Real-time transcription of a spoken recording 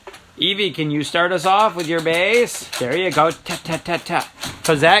Evie, can you start us off with your bass? There you go. Tap, tap, tap, tap.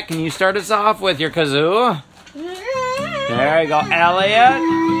 Cosette, can you start us off with your kazoo? There you go. Elliot,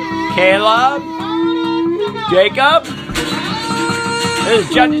 Caleb, Jacob. This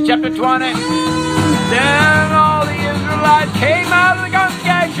is Judges chapter 20. Then all the Israelites came out of the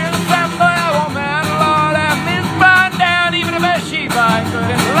congregation, assembly of women, Lord, and men bound down, even to Bathsheba,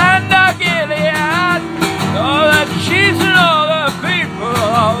 including the land of Gilead. All the chiefs and all the people,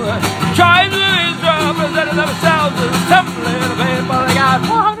 all the tribes of Israel presented themselves as assembly of the people. They got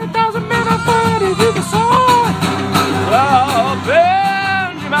 400,000 men on body to the sword. Oh,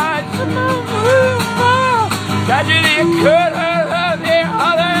 Benjamites, tragedy could hurt the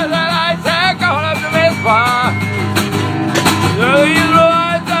others, and I said, go up to Mizpah. So the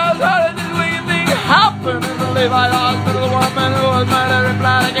Israelites outside of this wicked thing happened, and the Levite lost to the woman who was murdered and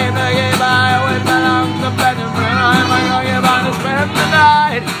plotted against the Gabbai, which belonged to Benjamin. I'm going to find to spend the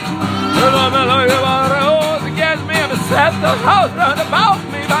night. The woman rose against me and set the house round about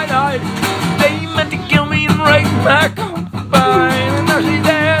me by night. They meant to kill me and rape my concubine. And now she's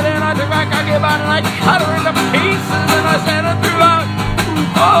dead, and I took my concubine and I cut her into pieces, and I sent her throughout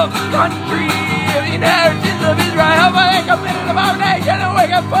all the country of the inheritance of Israel. But they committed abomination and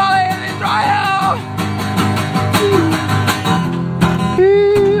wicked folly in Israel.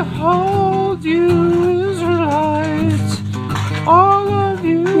 Behold, you Israelites, all of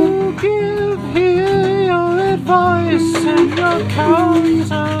you, give here your advice and your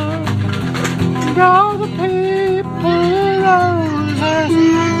counsel. And all the people arose as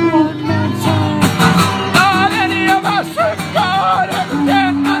one man sang. Lord, any of us is God,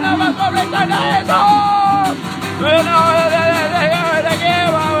 and none of us will return to his home. We know that they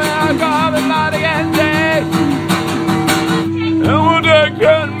give away our God and not against it. And we'll take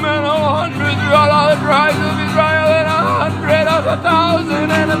 10 men, 100 throughout all the tribes of Israel, and 100 of 1,000,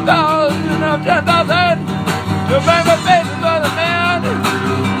 and 1,000 of 10,000, to bring the faces of the men.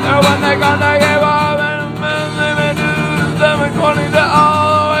 And when they come, they give up, and they may do them according to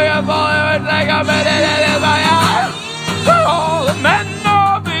all the way of all which they committed in Israel. So all the men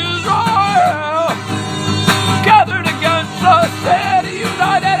of Israel gathered against the city,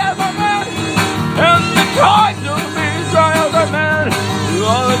 united as one man, and the tribes of Israel were men.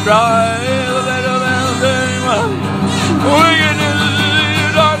 All the tribes of Israel came. Wickedness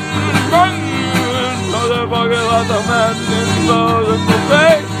is darkness is wrong, and so the bucket of the men in blood and the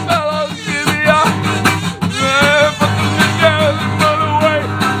face.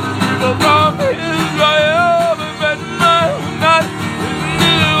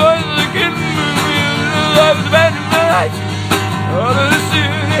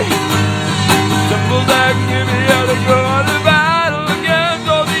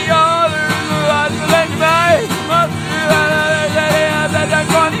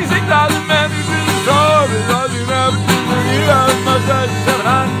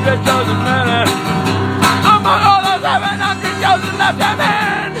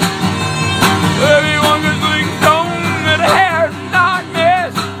 Everyone was doing stone and hair and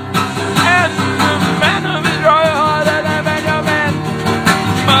darkness, and the men of Israel and the Benjamin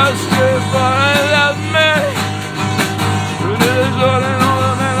must have followed me. Through the sword and all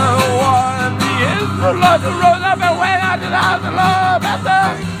the men of war, and the Israelites rose up and went out to the house of the Lord,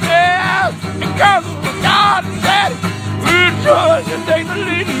 Bethel, and counseled with God, and said, we trust and take the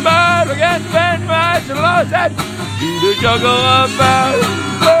leading battle against Benjamin. And the Lord said, Judah shall go about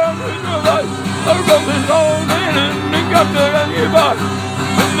a Roman old man and the governor and Gibeon.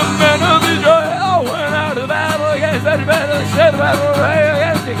 And the men of Israel went out to battle against Benjamin, and said, battle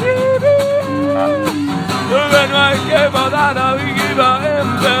against the Gibeon. The men came out of Gibeon and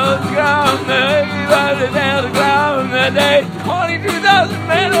fell to the ground. They fell to the ground that day. 22,000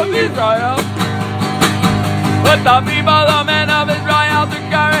 men of Israel. But the people, the men of Israel, took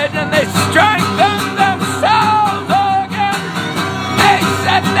courage and they strengthened themselves again. They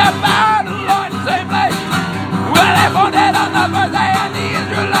set their battle on the same place where they fought it on the first day, and the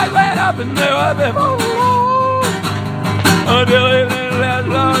Israelites went up and they were before the Lord. Until evening, last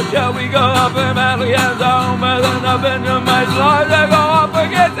Lord, shall we go up and battle against the Homer and the Benjamites, Lord, to go up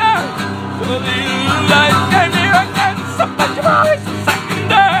against them. So the Israelites came near against the Benjamites the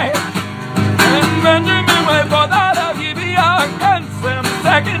second day, and Benjamin went forth out of Gibeon against them the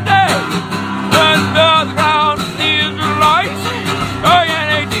second day. And the ground, the Israelites, again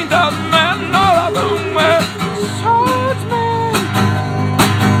 18,000 men, all of whom were swordsmen.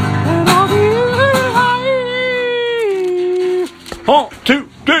 And all the Israelites, 1, 2,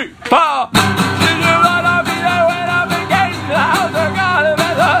 3, 4. Israel went up against the house of God, and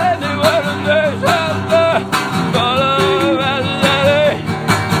they were in the shelter.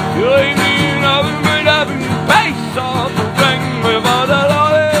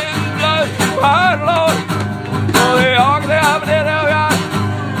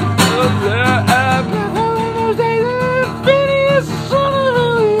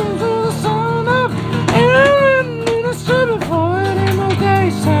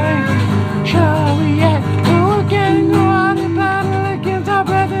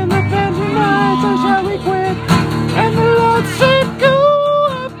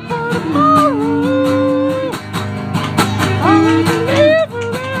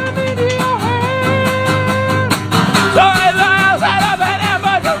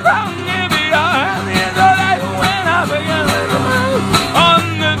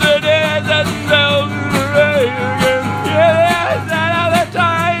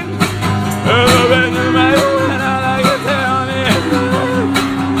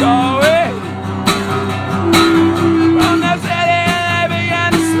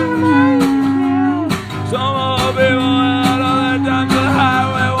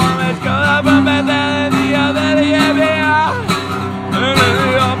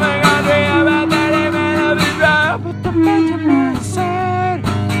 But the Benjamin said,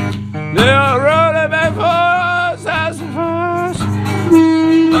 they'll really be forced as first.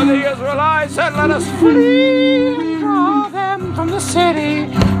 But the Israelites said, let us flee and draw them from the city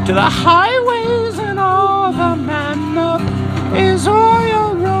to the highways, and all the men of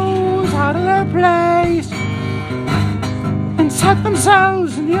Israel rose out of their place and set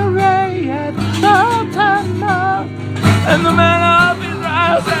themselves in the array at Timnah. And the men of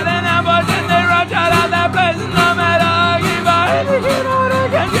Israel set an ambush, and they rushed out of their place, and the men of Gibeah in order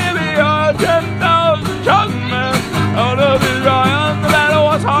can give me 10,000 chosen men out of Israel. And the battle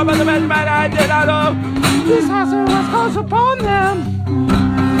was hard, but the Benjamites did not know. Disaster was close upon them.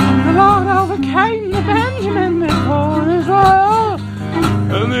 The Lord overcame the Benjamin before Israel.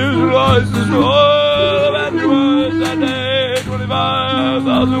 And the Israelites destroyed the Benjamites that day.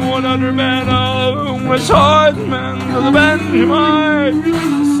 25,100 men, of whom were swordsmen of the Benjamites.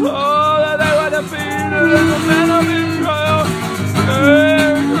 So that they were defeated, and the men of Israel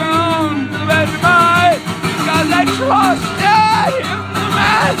turned around to the Benjamites, because they trusted in the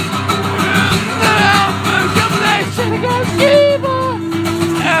men, and against evil.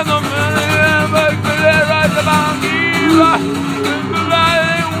 And the men of Israel could rise upon evil, and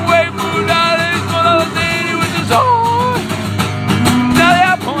they wait for that for the city which is hard. Now they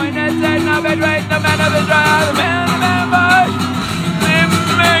appointed Satan of Israel, the men of Israel, the men of Benjamites. They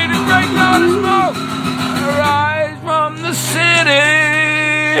made a great cloud of smoke arise from the city,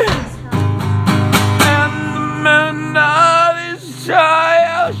 and the men of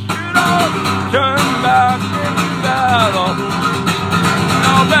Israel should all turn back in battle.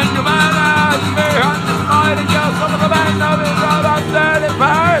 Now Benjamin has behind this mighty girl, some of the men of Israel about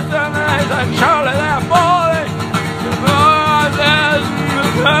 30,000, and they said, surely they are falling. Oh, there's the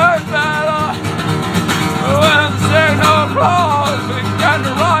third battle. When signal applause began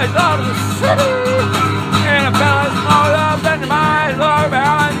to rise out of the city, and a palace smoke of Benjamin lay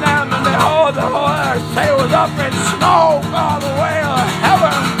behind them, and behold, the whole their sail was up in smoke all the way to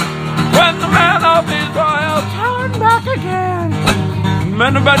heaven. When the men of Israel turned back again, the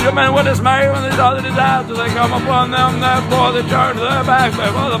men of Benjamin were dismayed when they saw the disaster that come upon them. Therefore they turned their back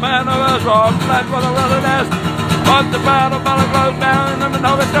before the men of Israel fled for the wilderness. But the battle fell close down, and the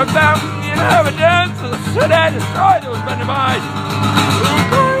overtook them. The inhabitants of the city destroyed those Benjamites who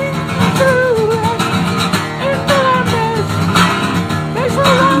came through into their midst. They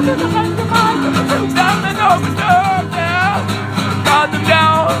surrounded the Benjamites and took them and overtook them, got them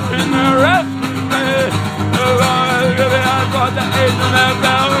down in the rest of the but the Israel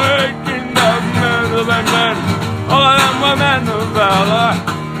fell kingdom of the Benjamin. All of them were men of valor,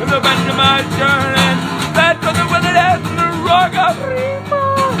 and the Benjamites journeyed fled for the wilderness and the rock of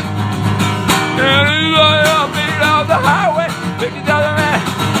Rimmon. And Israel beat out the highway, 50,000 men,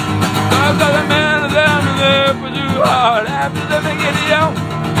 5,000 men of them, and they pursued hard after the Gideon.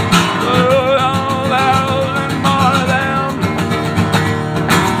 All and more of them.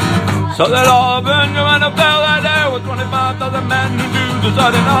 So that all Benjamin fell that day with 25,000 men who knew the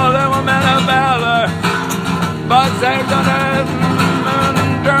sun, and all of them were men of valor. But saved on earth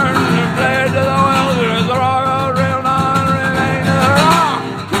and turned and fled to the wilderness. The rock of Rimmon remained in the rock.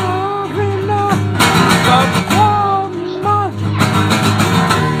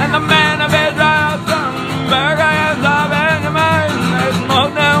 And the men of Israel turned back against the Benjamin. They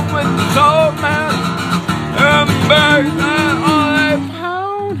smote them with swordsmen and buried them all they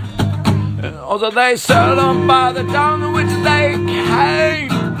found. And also they set them by the town in which they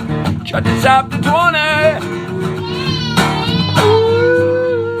came. Judges chapter 20.